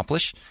want to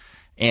accomplish,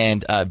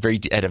 and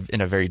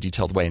in a very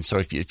detailed way. And so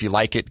if you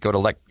like it, go to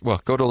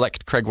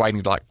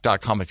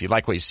electcraigwhiting.com. If you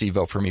like what you see,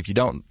 vote for me. If you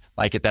don't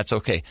like it, that's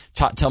okay.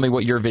 Tell me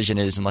what your vision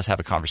is, and let's have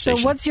a conversation.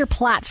 So what's your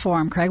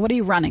platform, Craig? What are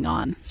you running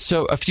on?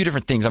 So a few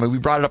different things. I mean, we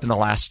brought it up in the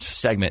last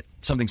segment,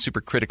 something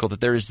super critical, that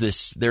there is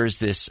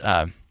this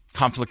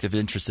conflict of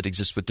interest that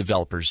exists with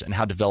developers, and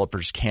how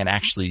developers can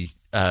actually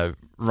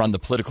run the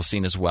political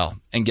scene as well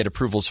and get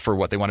approvals for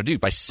what they want to do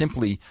by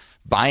simply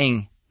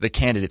buying the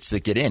candidates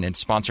that get in and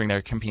sponsoring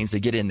their campaigns. They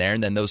get in there,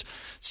 and then those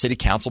city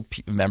council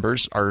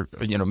members are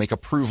make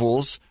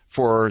approvals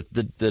for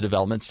the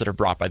developments that are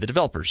brought by the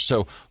developers.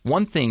 So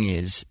one thing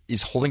is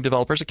holding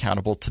developers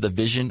accountable to the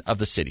vision of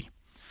the city,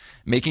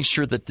 making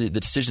sure that the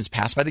decisions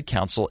passed by the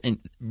council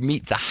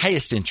meet the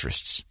highest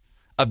interests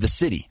of the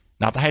city,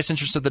 not the highest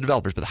interests of the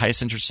developers, but the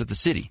highest interests of the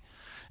city.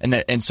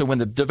 And so when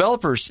the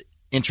developers'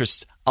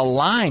 interests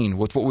align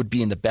with what would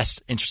be in the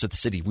best interest of the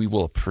city, we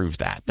will approve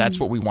that. That's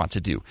what we want to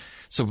do.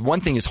 So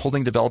one thing is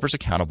holding developers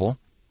accountable.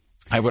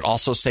 I would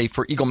also say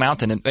for Eagle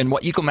Mountain and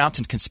what Eagle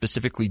Mountain can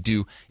specifically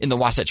do in the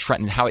Wasatch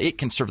Front and how it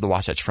can serve the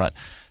Wasatch Front.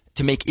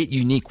 to make it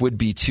unique would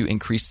be to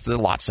increase the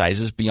lot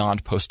sizes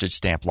beyond postage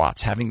stamp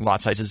lots, having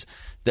lot sizes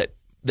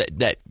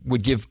that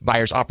would give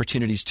buyers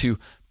opportunities to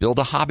build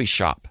a hobby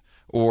shop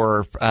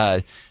or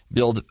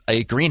build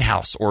a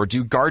greenhouse or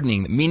do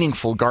gardening,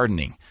 meaningful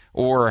gardening,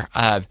 or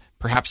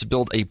perhaps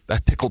build a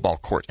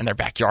pickleball court in their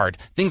backyard,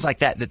 things like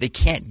that they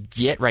can't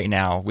get right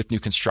now with new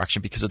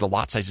construction because of the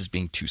lot sizes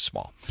being too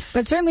small.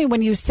 But certainly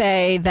when you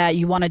say that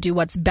you want to do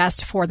what's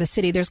best for the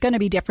city, there's going to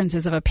be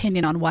differences of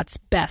opinion on what's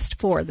best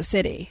for the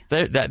city.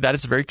 That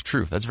is very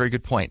true. That's a very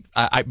good point.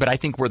 But I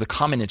think where the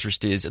common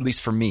interest is, at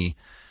least for me,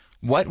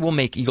 what will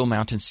make Eagle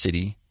Mountain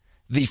City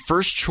the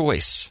first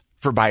choice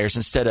for buyers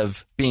instead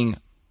of being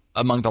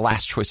among the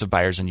last choice of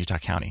buyers in Utah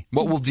County?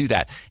 What will do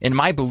that? And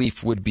my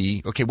belief would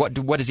be, okay, what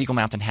does Eagle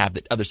Mountain have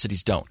that other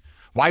cities don't?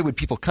 Why would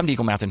people come to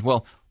Eagle Mountain?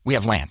 Well, we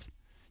have land.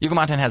 Eagle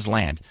Mountain has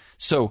land.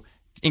 So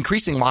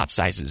increasing lot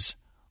sizes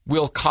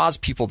will cause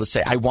people to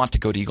say, I want to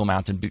go to Eagle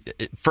Mountain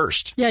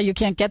first. Yeah, you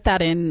can't get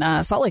that in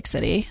Salt Lake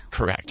City.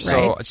 Correct.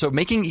 Right? So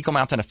making Eagle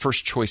Mountain a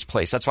first choice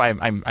place. That's why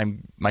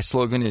my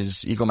slogan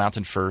is Eagle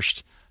Mountain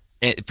first.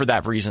 For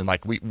that reason,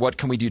 like what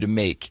can we do to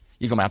make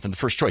Eagle Mountain the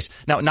first choice?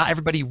 Now, not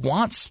everybody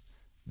wants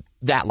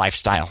that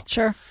lifestyle.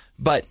 Sure.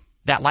 But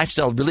that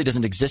lifestyle really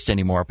doesn't exist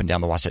anymore up and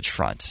down the Wasatch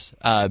Front.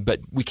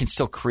 But we can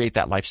still create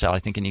that lifestyle, I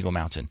think, in Eagle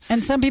Mountain.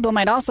 And some people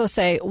might also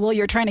say, well,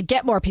 you're trying to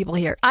get more people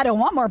here. I don't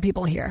want more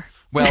people here.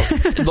 Well,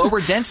 lower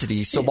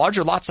density, so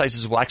larger lot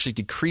sizes will actually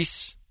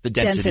decrease the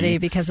density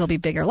because there'll be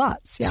bigger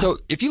lots. Yeah. So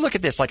if you look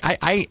at this, like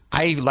I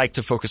like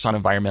to focus on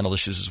environmental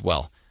issues as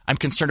well. I'm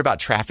concerned about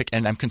traffic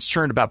and I'm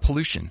concerned about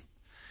pollution.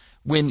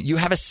 When you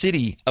have a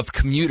city of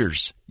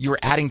commuters, you're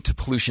adding to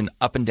pollution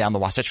up and down the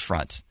Wasatch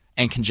Front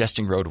and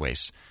congesting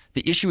roadways.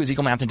 The issue is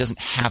Eagle Mountain doesn't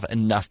have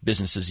enough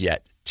businesses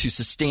yet to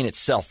sustain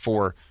itself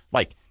for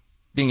like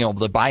being able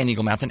to buy in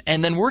Eagle Mountain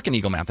and then work in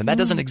Eagle Mountain. That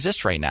doesn't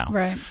exist right now.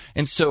 Right.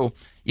 And so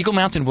Eagle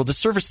Mountain will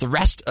disservice the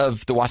rest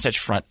of the Wasatch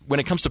Front when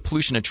it comes to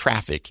pollution and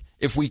traffic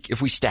if we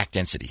stack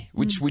density,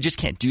 which we just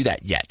can't do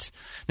that yet.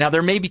 Now,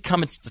 there may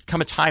come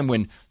a time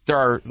when there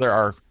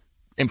are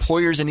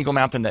employers in Eagle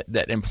Mountain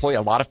that employ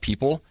a lot of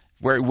people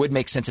where it would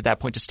make sense at that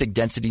point to stick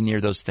density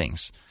near those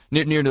things,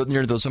 near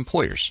those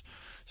employers.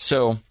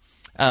 So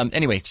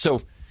anyway,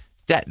 so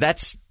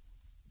that's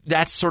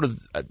sort of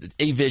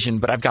a vision,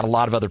 but I've got a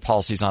lot of other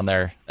policies on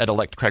there at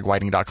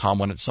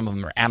electcraigwhiting.com. Some of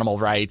them are animal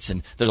rights,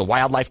 and there's a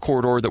wildlife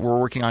corridor that we're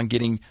working on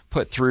getting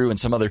put through, and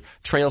some other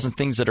trails and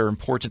things that are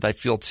important, I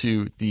feel,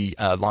 to the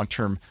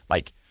long-term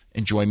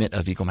enjoyment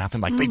of Eagle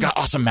Mountain. We've got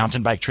awesome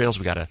mountain bike trails.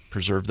 We got to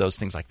preserve those,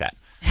 things like that.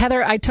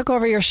 Heather, I took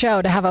over your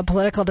show to have a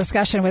political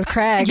discussion with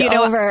Craig.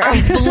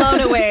 I'm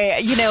blown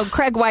away.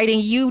 Craig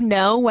Whiting, you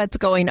know what's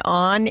going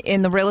on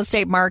in the real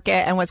estate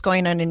market and what's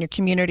going on in your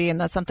community, and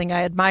that's something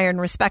I admire and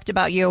respect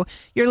about you.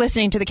 You're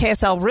listening to the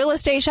KSL Real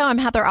Estate Show. I'm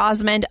Heather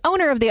Osmond,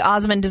 owner of the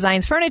Osmond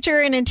Designs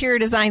Furniture and Interior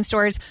Design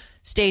Stores.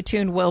 Stay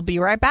tuned. We'll be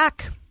right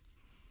back.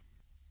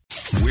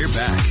 We're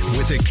back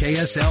with the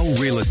KSL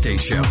Real Estate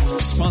Show,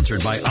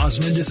 sponsored by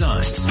Osmond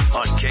Designs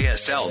on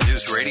KSL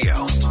News Radio.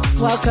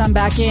 Welcome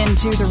back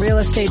into the Real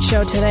Estate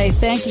Show today.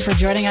 Thank you for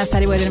joining us.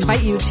 I would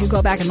invite you to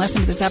go back and listen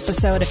to this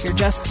episode. If you're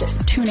just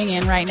tuning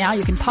in right now,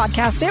 you can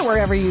podcast it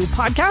wherever you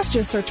podcast.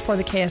 Just search for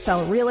the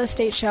KSL Real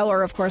Estate Show,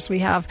 or of course we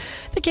have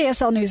the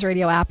KSL News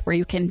Radio app where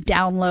you can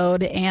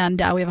download, and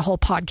we have a whole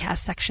podcast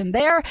section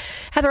there.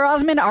 Heather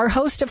Osmond, our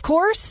host, of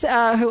course,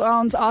 who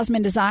owns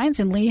Osmond Designs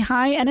in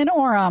Lehi and in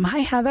Orem. Hi,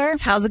 Heather.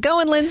 How's it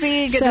going,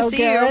 Lindsay? Good to see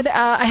good. you.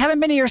 I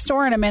haven't been to your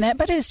store in a minute,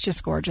 but it's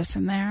just gorgeous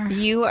in there.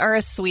 You are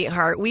a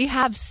sweetheart. We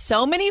have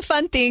so many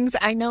fun things.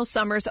 I know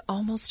summer's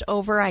almost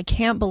over. I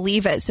can't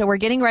believe it. So we're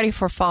getting ready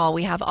for fall.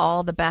 We have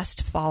all the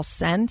best fall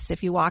scents.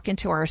 If you walk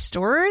into our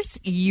stores,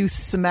 you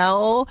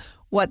smell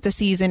what the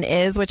season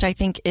is, which I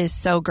think is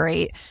so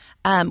great.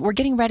 We're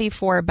getting ready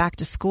for back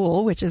to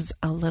school, which is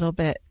a little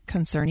bit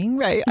concerning,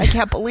 right? I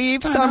can't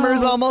believe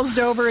summer's almost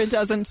over. It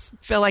doesn't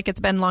feel like it's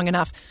been long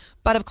enough.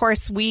 But of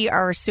course, we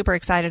are super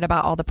excited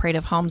about all the Parade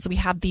of Homes. We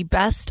have the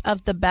best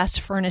of the best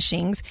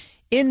furnishings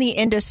in the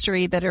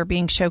industry that are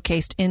being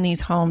showcased in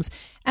these homes.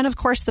 And of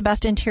course, the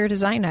best interior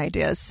design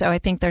ideas. So I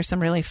think there's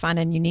some really fun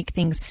and unique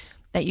things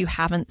that you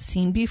haven't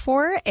seen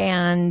before.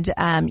 And,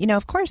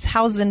 of course,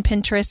 houses and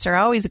Pinterest are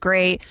always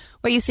great,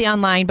 what you see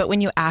online. But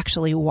when you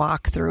actually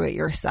walk through it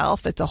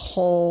yourself, it's a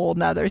whole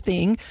nother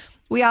thing.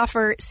 We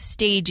offer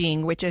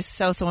staging, which is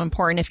so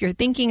important. If you're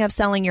thinking of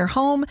selling your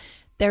home,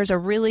 there's a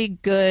really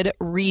good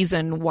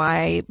reason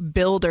why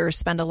builders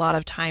spend a lot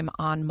of time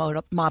on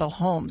model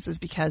homes, is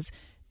because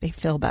they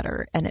feel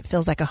better and it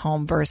feels like a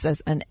home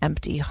versus an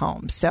empty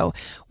home. So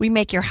we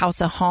make your house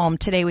a home.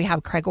 Today we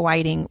have Craig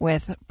Whiting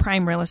with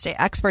Prime Real Estate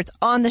Experts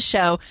on the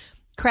show.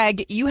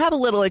 Craig, you have a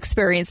little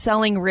experience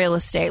selling real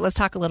estate. Let's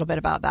talk a little bit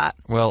about that.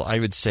 Well, I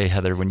would say,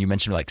 Heather, when you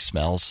mentioned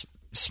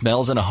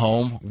smells in a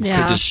home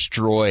could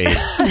destroy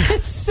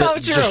it's so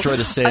true. Destroy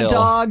the sale. A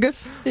dog.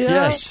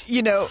 Yes.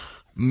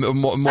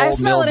 I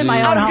smell it in my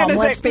own home,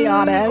 let's be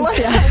honest.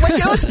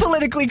 It's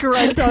politically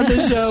correct on the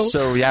show.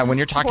 So, yeah, when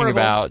you're talking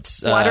about...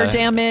 water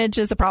damage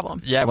is a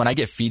problem. Yeah, when I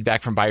get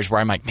feedback from buyers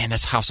where I'm like, man,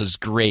 this house is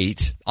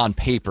great on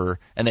paper,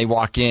 and they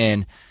walk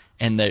in,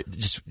 and they're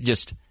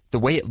just the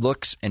way it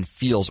looks and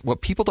feels,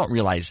 what people don't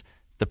realize,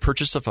 the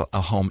purchase of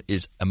a home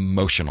is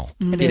emotional.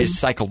 It is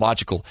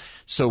psychological.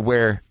 So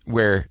where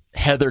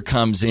Heather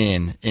comes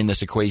in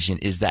this equation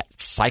is that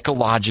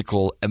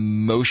psychological,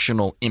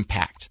 emotional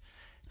impact.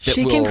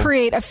 She can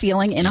create a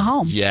feeling in a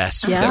home.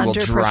 Yes, Yeah. that will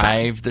 100%.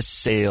 drive the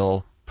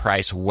sale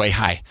price way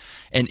high.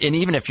 And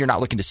even if you're not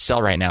looking to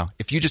sell right now,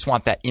 if you just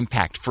want that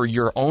impact for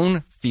your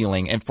own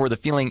feeling and for the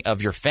feeling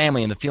of your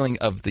family and the feeling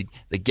of the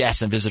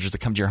guests and visitors that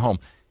come to your home,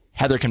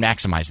 Heather can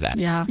maximize that.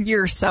 Yeah.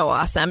 You're so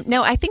awesome.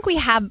 No, I think we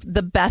have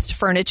the best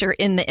furniture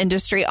in the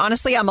industry.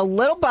 Honestly, I'm a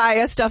little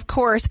biased, of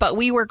course, but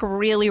we work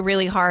really,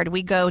 really hard.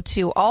 We go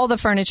to all the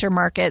furniture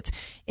markets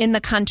in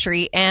the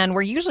country, and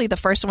we're usually the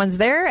first ones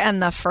there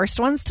and the first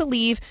ones to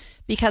leave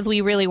because we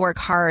really work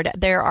hard.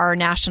 There are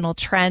national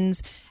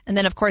trends. And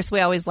then, of course, we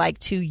always like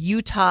to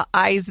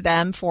Utah-ize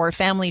them for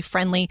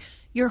family-friendly.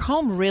 Your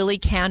home really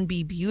can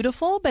be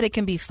beautiful, but it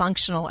can be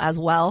functional as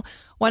well.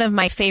 One of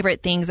my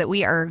favorite things that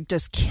we are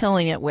just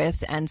killing it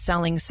with and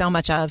selling so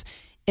much of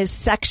is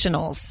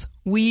sectionals.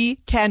 We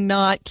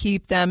cannot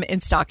keep them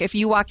in stock. If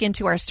you walk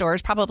into our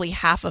stores, probably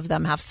half of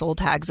them have sold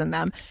tags in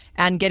them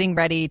and getting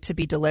ready to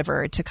be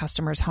delivered to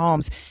customers'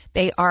 homes.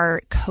 They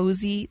are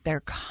cozy.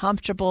 They're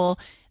comfortable.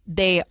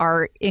 They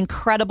are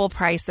incredible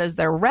prices.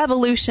 They're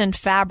Revolution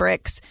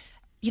fabrics.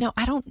 You know,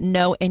 I don't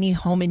know any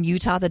home in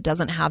Utah that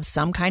doesn't have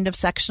some kind of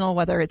sectional,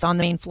 whether it's on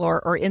the main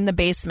floor or in the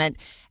basement.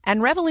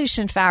 And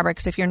Revolution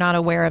fabrics, if you're not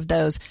aware of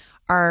those,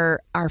 are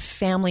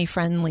family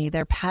friendly.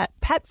 They're pet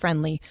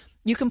friendly.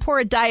 You can pour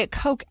a Diet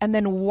Coke and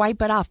then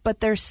wipe it off, but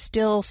they're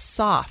still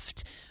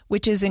soft,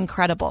 which is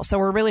incredible. So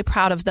we're really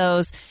proud of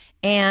those.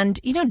 And,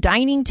 you know,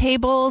 dining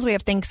tables, we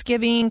have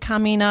Thanksgiving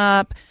coming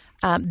up.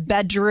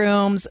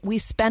 Bedrooms. We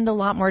spend a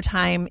lot more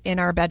time in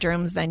our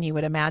bedrooms than you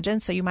would imagine.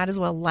 So you might as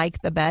well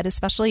like the bed,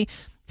 especially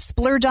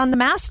splurge on the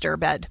master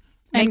bed.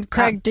 And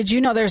Craig, did you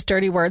know there's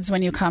dirty words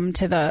when you come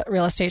to the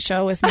real estate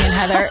show with me and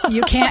Heather?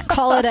 You can't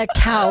call it a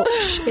couch.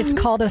 It's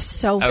called a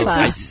sofa. It's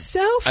a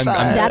sofa.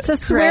 That's a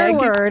swear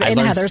word in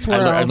Heather's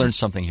world. I learned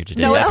something here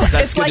today. No,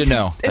 that's good like, to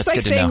know. It's That's like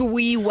good to saying know.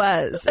 we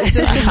was. It's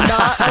just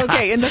not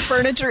okay. In the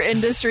furniture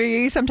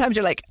industry, sometimes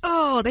you're like,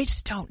 oh, they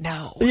just don't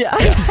know. Yeah.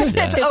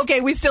 It's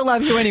okay. We still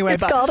love you anyway.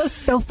 It's called a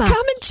sofa.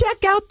 Come and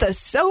check out the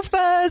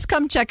sofas.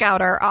 Come check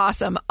out our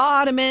awesome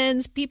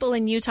ottomans. People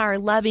in Utah are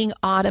loving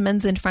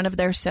ottomans in front of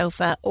their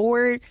sofa,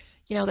 or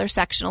you know, their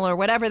sectional or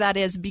whatever that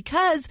is,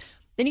 because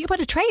then you can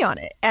put a tray on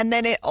it. And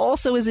then it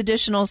also is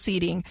additional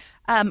seating.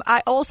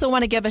 I also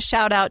want to give a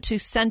shout out to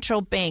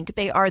Central Bank.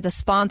 They are the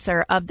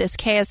sponsor of this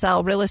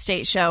KSL real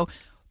estate show.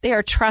 They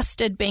are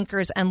trusted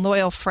bankers and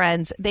loyal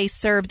friends. They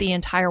serve the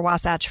entire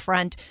Wasatch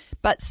Front,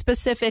 but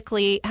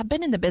specifically have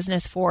been in the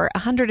business for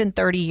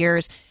 130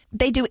 years.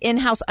 They do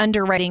in-house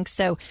underwriting,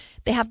 so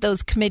they have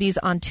those committees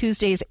on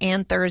Tuesdays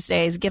and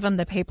Thursdays. Give them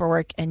the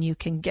paperwork, and you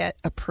can get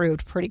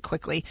approved pretty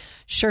quickly.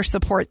 Sure,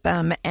 support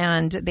them,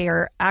 and they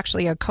are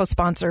actually a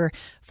co-sponsor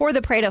for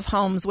the Parade of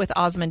Homes with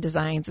Osmond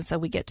Designs, and so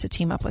we get to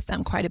team up with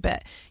them quite a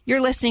bit.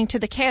 You're listening to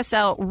the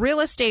KSL Real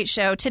Estate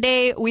Show.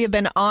 Today, we have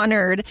been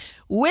honored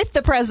with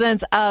the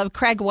presence of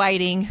Craig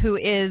Whiting, who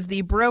is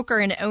the broker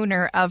and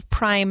owner of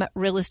Prime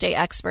Real Estate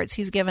Experts.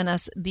 He's given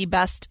us the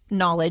best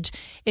knowledge.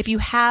 If you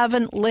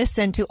haven't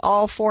listened to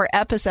all 4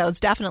 episodes,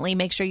 definitely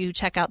make sure you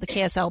check out the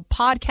KSL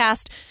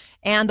podcast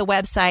and the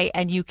website,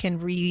 and you can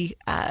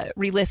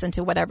re-listen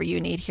to whatever you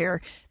need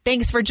here.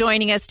 Thanks for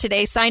joining us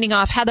today. Signing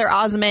off, Heather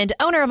Osmond,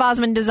 owner of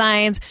Osmond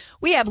Designs.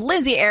 We have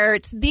Lindsay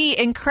Ertz, the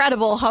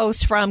incredible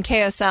host from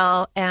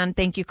KSL, and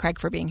thank you, Craig,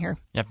 for being here.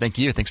 Yeah, thank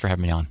you. Thanks for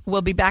having me on.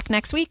 We'll be back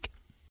next week.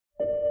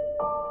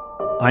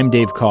 I'm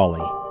Dave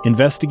Cawley,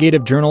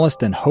 investigative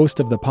journalist and host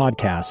of the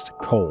podcast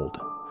Cold.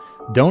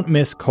 Don't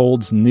miss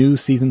Cold's new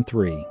Season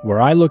 3,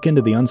 where I look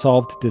into the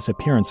unsolved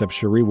disappearance of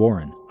Cherie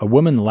Warren, a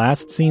woman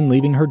last seen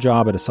leaving her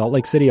job at a Salt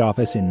Lake City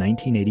office in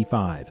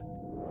 1985.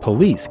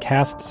 Police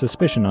cast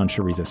suspicion on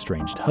Cherie's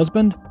estranged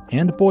husband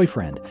and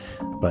boyfriend,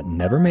 but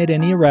never made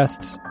any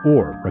arrests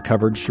or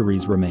recovered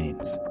Cherie's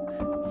remains.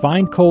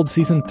 Find Cold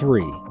Season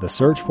 3, The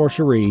Search for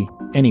Cherie,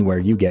 anywhere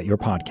you get your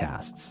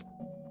podcasts.